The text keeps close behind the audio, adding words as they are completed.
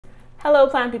Hello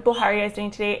plant people, how are you guys doing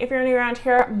today? If you're new around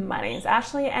here, my name is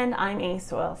Ashley and I'm a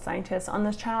soil scientist. On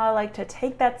this channel, I like to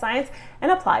take that science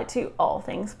and apply it to all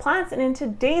things plants. And in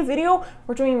today's video,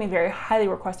 we're doing a very highly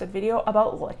requested video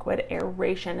about liquid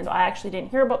aeration. And I actually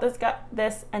didn't hear about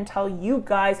this until you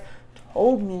guys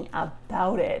told me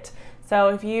about it. So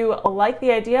if you like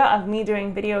the idea of me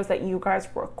doing videos that you guys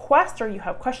request or you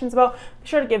have questions about, be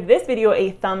sure to give this video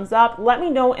a thumbs up. Let me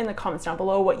know in the comments down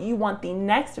below what you want the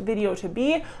next video to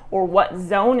be or what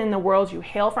zone in the world you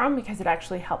hail from, because it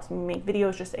actually helps me make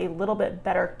videos just a little bit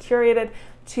better curated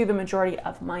to the majority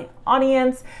of my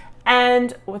audience.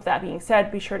 And with that being said,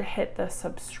 be sure to hit the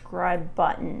subscribe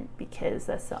button because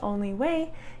that's the only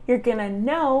way you're gonna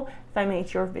know if I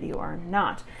made your video or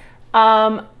not.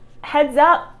 Heads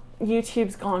up,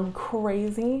 YouTube's gone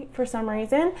crazy for some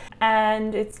reason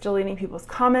and it's deleting people's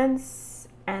comments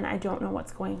and I don't know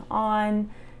what's going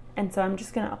on, and so I'm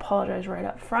just gonna apologize right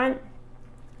up front.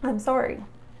 I'm sorry.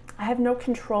 I have no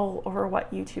control over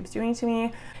what YouTube's doing to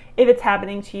me. If it's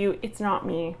happening to you, it's not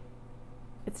me.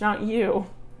 It's not you.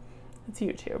 It's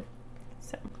YouTube.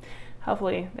 So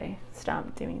hopefully they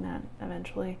stop doing that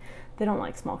eventually. They don't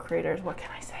like small creators. What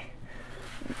can I say?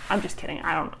 I'm just kidding.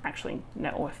 I don't actually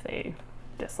know if they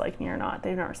dislike me or not.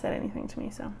 They've never said anything to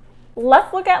me. So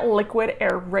let's look at liquid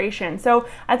aeration. So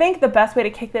I think the best way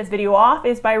to kick this video off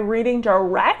is by reading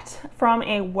direct from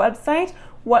a website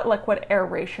what liquid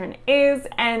aeration is,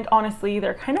 and honestly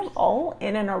they're kind of all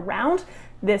in and around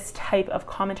this type of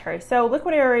commentary. So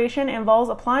liquid aeration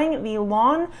involves applying the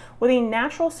lawn with a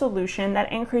natural solution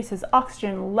that increases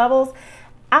oxygen levels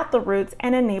at the roots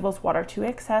and enables water to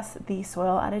access the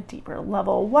soil at a deeper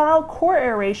level. While core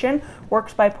aeration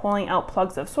works by pulling out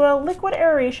plugs of soil, liquid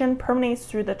aeration permeates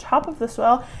through the top of the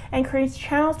soil and creates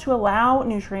channels to allow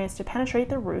nutrients to penetrate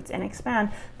the roots and expand.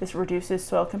 This reduces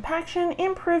soil compaction,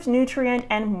 improves nutrient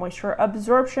and moisture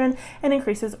absorption, and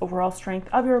increases overall strength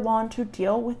of your lawn to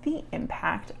deal with the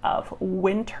impact of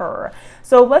winter.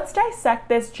 So let's dissect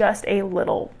this just a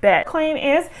little bit. Claim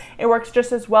is it works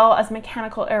just as well as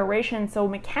mechanical aeration. So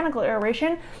mechanical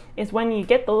aeration is when you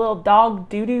get the little dog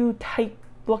doo-doo type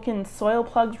looking soil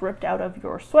plugs ripped out of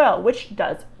your soil, which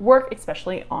does work,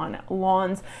 especially on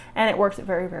lawns, and it works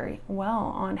very, very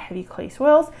well on heavy clay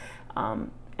soils, and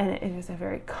it is a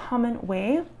very common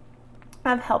way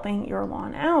of helping your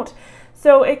lawn out.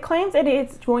 So it claims it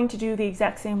is going to do the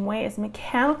exact same way as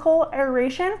mechanical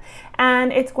aeration,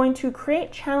 and it's going to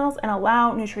create channels and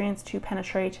allow nutrients to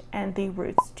penetrate and the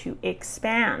roots to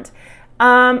expand.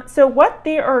 So what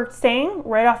they are saying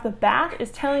right off the bat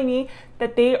is telling me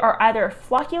that they are either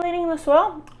flocculating the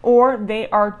soil or they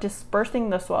are dispersing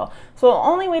the soil. So the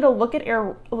only way to look at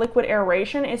liquid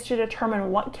aeration is to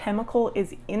determine what chemical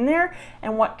is in there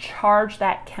and what charge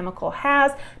that chemical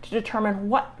has to determine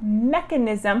what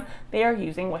mechanism they are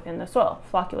using within the soil,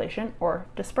 flocculation or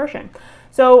dispersion.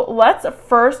 So let's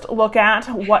first look at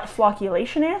what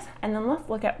flocculation is, and then let's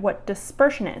look at what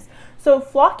dispersion is. So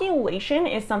flocculation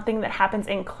is something that happens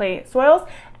in clay soils,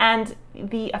 and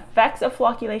the effects of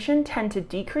flocculation tend to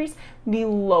decrease the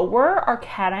lower our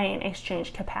cation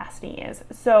exchange capacity is.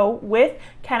 So with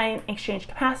cation exchange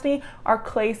capacity, our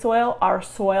clay soil, our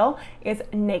soil, is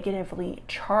negatively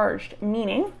charged,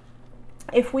 meaning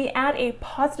if we add a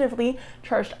positively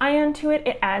charged ion to it,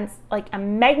 it adds like a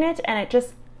magnet and it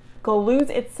just glues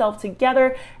itself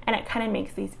together and it kind of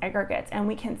makes these aggregates. And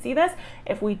we can see this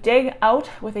if we dig out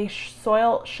with a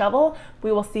soil shovel,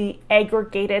 we will see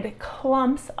aggregated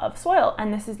clumps of soil,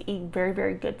 and this is a very,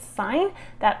 very good sign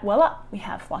that voila, we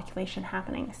have flocculation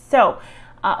happening. So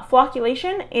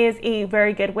flocculation is a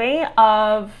very good way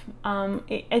of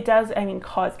it does, I mean,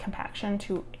 cause compaction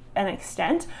to an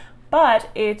extent,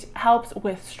 but it helps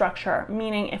with structure,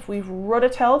 meaning if we've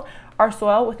rototilled our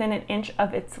soil within an inch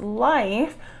of its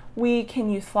life, we can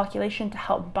use flocculation to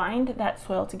help bind that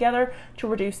soil together to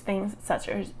reduce things such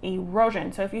as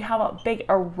erosion. So if you have a big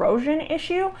erosion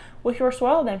issue with your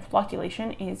soil, then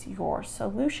flocculation is your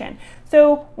solution.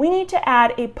 So we need to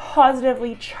add a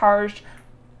positively charged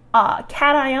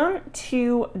cation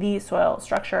to the soil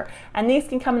structure. And these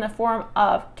can come in the form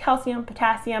of calcium,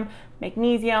 potassium,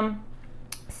 magnesium,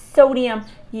 sodium,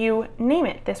 you name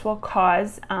it. This will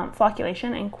cause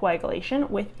flocculation and coagulation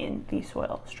within the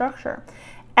soil structure.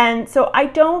 And so I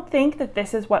don't think that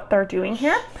this is what they're doing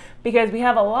here, because we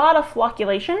have a lot of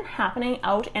flocculation happening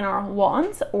out in our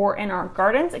lawns or in our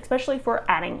gardens, especially for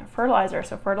adding fertilizer.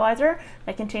 So fertilizer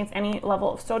that contains any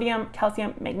level of sodium,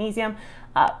 calcium, magnesium,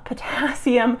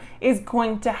 potassium is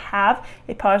going to have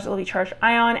a positively charged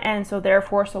ion, and so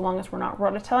therefore, so long as we're not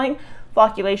rototilling,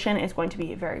 flocculation is going to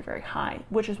be very, very high,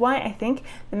 which is why I think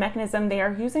the mechanism they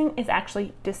are using is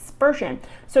actually dispersion.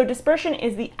 So dispersion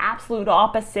is the absolute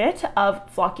opposite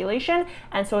of flocculation,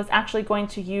 and so it's actually going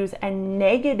to use a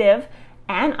negative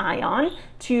anion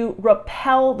to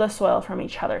repel the soil from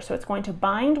each other. So it's going to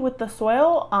bind with the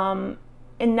soil,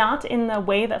 and not in the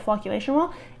way that flocculation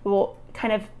will. It will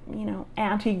kind of, you know,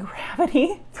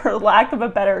 anti-gravity, for lack of a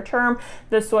better term,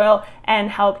 the soil, and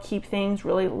help keep things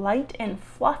really light and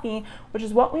fluffy, which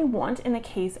is what we want in the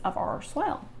case of our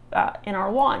soil in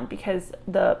our lawn, because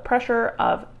the pressure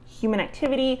of human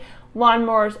activity,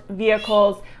 lawnmowers,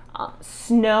 vehicles,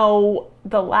 snow,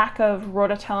 the lack of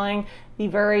rototilling, the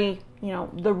very, you know,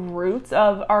 the roots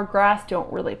of our grass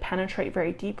don't really penetrate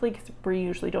very deeply because we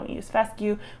usually don't use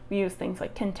fescue. We use things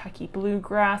like Kentucky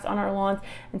bluegrass on our lawns,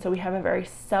 and so we have a very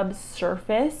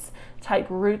subsurface type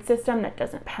root system that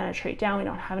doesn't penetrate down. We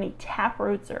don't have any tap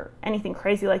roots or anything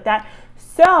crazy like that.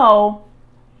 So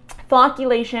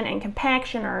flocculation and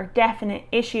compaction are a definite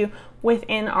issue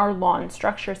within our lawn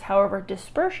structures. However,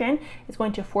 dispersion is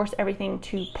going to force everything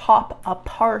to pop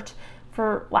apart,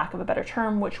 for lack of a better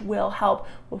term, which will help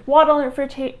with water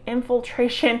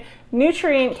infiltration,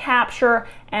 nutrient capture,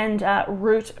 and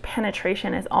root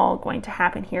penetration is all going to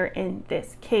happen here in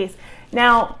this case.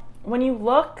 Now, when you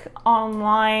look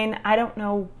online, I don't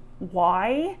know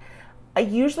why,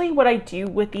 usually what I do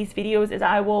with these videos is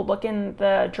I will look in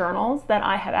the journals that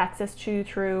I have access to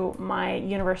through my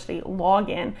university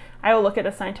login. I will look at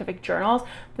the scientific journals,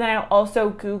 but then I'll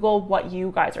also Google what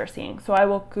you guys are seeing. So I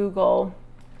will Google,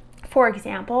 for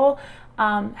example,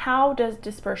 how does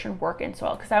dispersion work in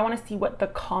soil? Because I want to see what the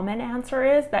common answer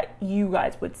is that you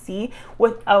guys would see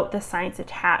without the science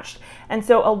attached. And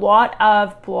so a lot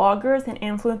of bloggers and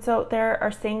influencers out there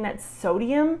are saying that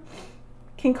sodium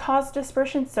can cause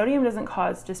dispersion. Sodium doesn't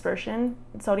cause dispersion.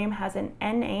 Sodium has an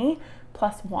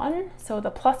Na+1. So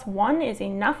the +1 is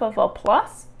enough of a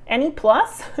plus. Any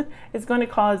plus is going to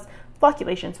cause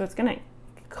flocculation. So it's going to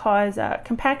cause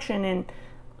compaction and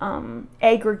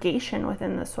aggregation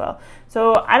within the soil.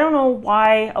 So I don't know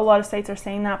why a lot of sites are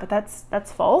saying that, but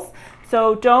that's false.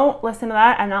 So don't listen to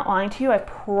that. I'm not lying to you. I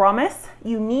promise.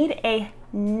 You need a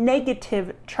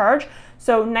negative charge.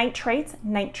 So nitrates,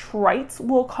 nitrites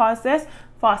will cause this.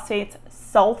 Phosphates,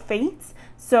 sulfates.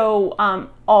 So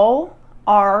all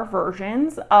are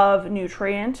versions of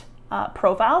nutrient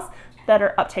profiles that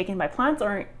are uptaken by plants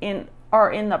or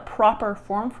are in the proper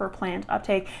form for plant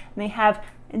uptake, and they have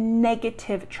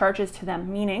negative charges to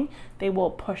them, meaning they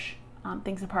will push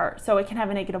things apart. So it can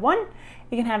have a -1,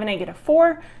 it can have a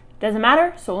 -4, doesn't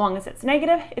matter, so long as it's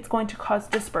negative, it's going to cause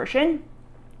dispersion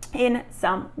in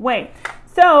some way.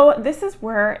 So this is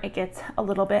where it gets a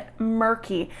little bit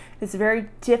murky. It's very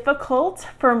difficult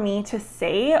for me to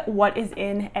say what is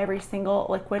in every single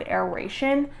liquid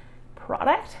aeration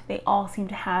product. They all seem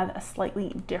to have a slightly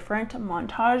different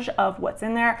montage of what's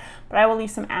in there, but I will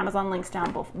leave some Amazon links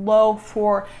down below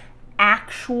for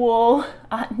actual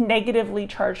negatively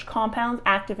charged compounds,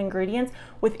 active ingredients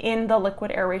within the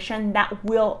liquid aeration that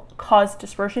will cause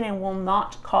dispersion and will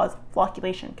not cause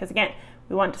flocculation. Because again,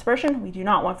 we want dispersion, we do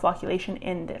not want flocculation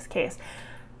in this case.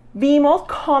 The most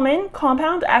common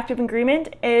compound active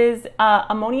ingredient is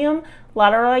ammonium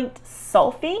laterite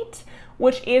sulfate,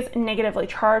 which is negatively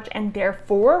charged and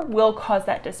therefore will cause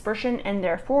that dispersion and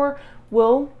therefore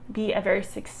will be a very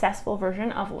successful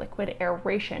version of liquid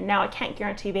aeration. Now, I can't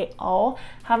guarantee they all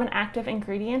have an active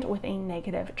ingredient with a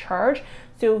negative charge.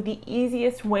 So the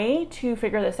easiest way to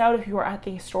figure this out if you are at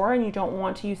the store and you don't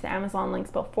want to use the Amazon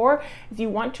links before is you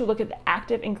want to look at the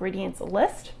active ingredients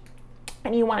list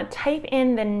and you want to type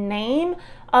in the name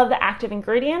of the active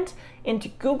ingredient into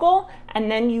Google, and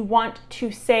then you want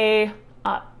to say,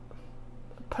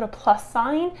 put a plus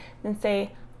sign and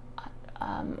say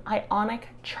ionic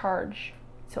charge.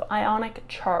 So ionic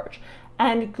charge.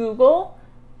 And Google,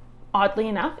 oddly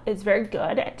enough, is very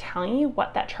good at telling you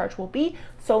what that charge will be.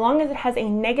 So long as it has a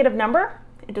negative number,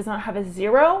 it does not have a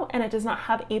 0, and it does not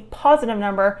have a positive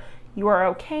number, you are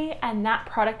okay, and that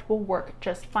product will work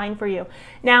just fine for you.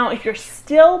 Now, if you're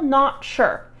still not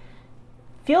sure,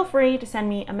 feel free to send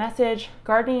me a message,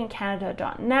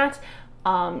 gardeningincanada.net,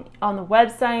 on the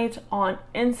website, on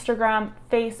Instagram,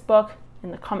 Facebook, in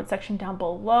the comment section down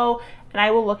below, and I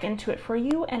will look into it for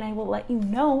you and I will let you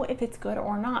know if it's good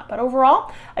or not. But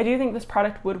overall, I do think this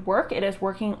product would work. It is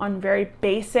working on very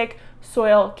basic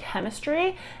soil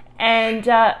chemistry, and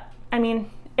I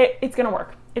mean, it's going to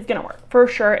work. It's going to work. For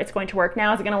sure, it's going to work.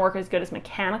 Now, is it going to work as good as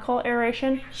mechanical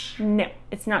aeration? No,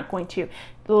 it's not going to.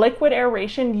 Liquid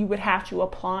aeration, you would have to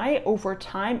apply over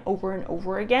time, over and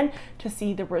over again, to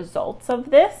see the results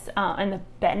of this and the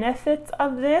benefits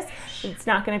of this. It's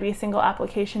not going to be a single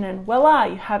application and voila,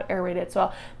 you have aerated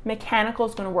soil. Mechanical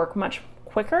is going to work much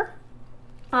quicker.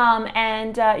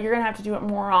 And you're going to have to do it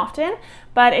more often.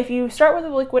 But if you start with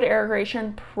a liquid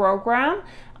aeration program,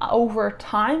 over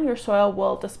time, your soil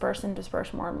will disperse and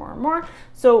disperse more and more and more.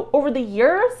 So over the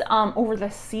years, over the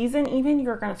season even,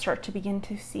 you're going to start to begin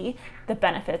to see the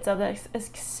benefits of this,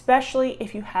 especially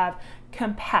if you have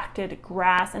compacted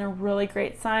grass. And a really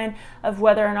great sign of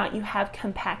whether or not you have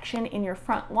compaction in your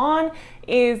front lawn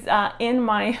is in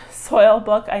my soil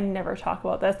book. I never talk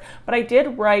about this, but I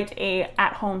did write a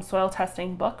at-home soil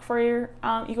testing book for you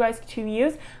guys to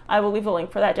use. I will leave a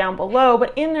link for that down below,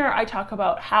 but in there I talk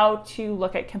about how to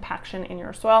look at compaction in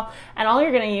your soil, and all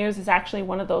you're going to use is actually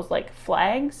one of those like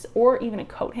flags or even a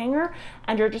coat hanger,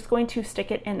 and you're just going to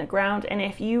stick it in the ground. And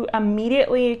if you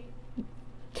immediately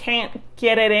can't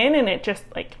get it in and it just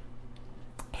like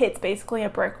hits basically a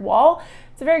brick wall,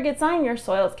 it's a very good sign your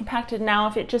soil is compacted. Now,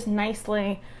 if it just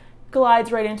nicely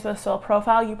glides right into the soil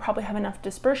profile, you probably have enough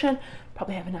dispersion,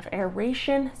 probably have enough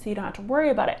aeration, so you don't have to worry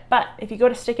about it. But if you go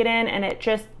to stick it in and it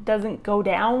just doesn't go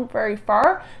down very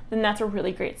far, then that's a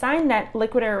really great sign that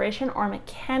liquid aeration or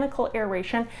mechanical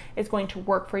aeration is going to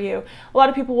work for you. A lot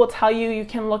of people will tell you you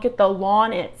can look at the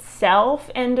lawn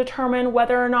itself and determine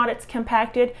whether or not it's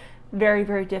compacted. Very,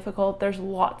 very difficult. There's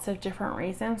lots of different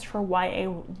reasons for why a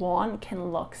lawn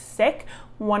can look sick,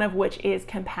 one of which is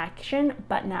compaction,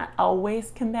 but not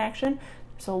always compaction.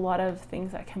 There's a lot of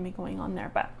things that can be going on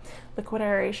there, but liquid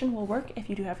aeration will work if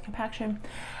you do have compaction.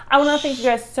 I want to thank you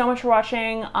guys so much for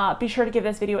watching. Be sure to give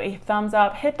this video a thumbs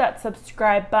up, hit that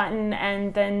subscribe button,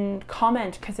 and then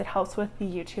comment because it helps with the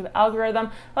YouTube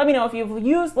algorithm. Let me know if you've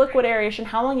used liquid aeration,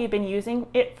 how long you've been using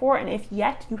it for, and if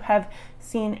yet you have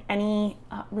seen any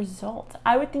results.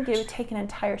 I would think it would take an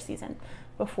entire season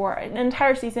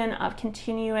of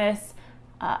continuous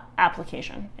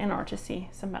application in order to see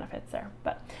some benefits there.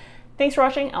 But thanks for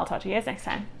watching. I'll talk to you guys next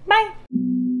time. Bye.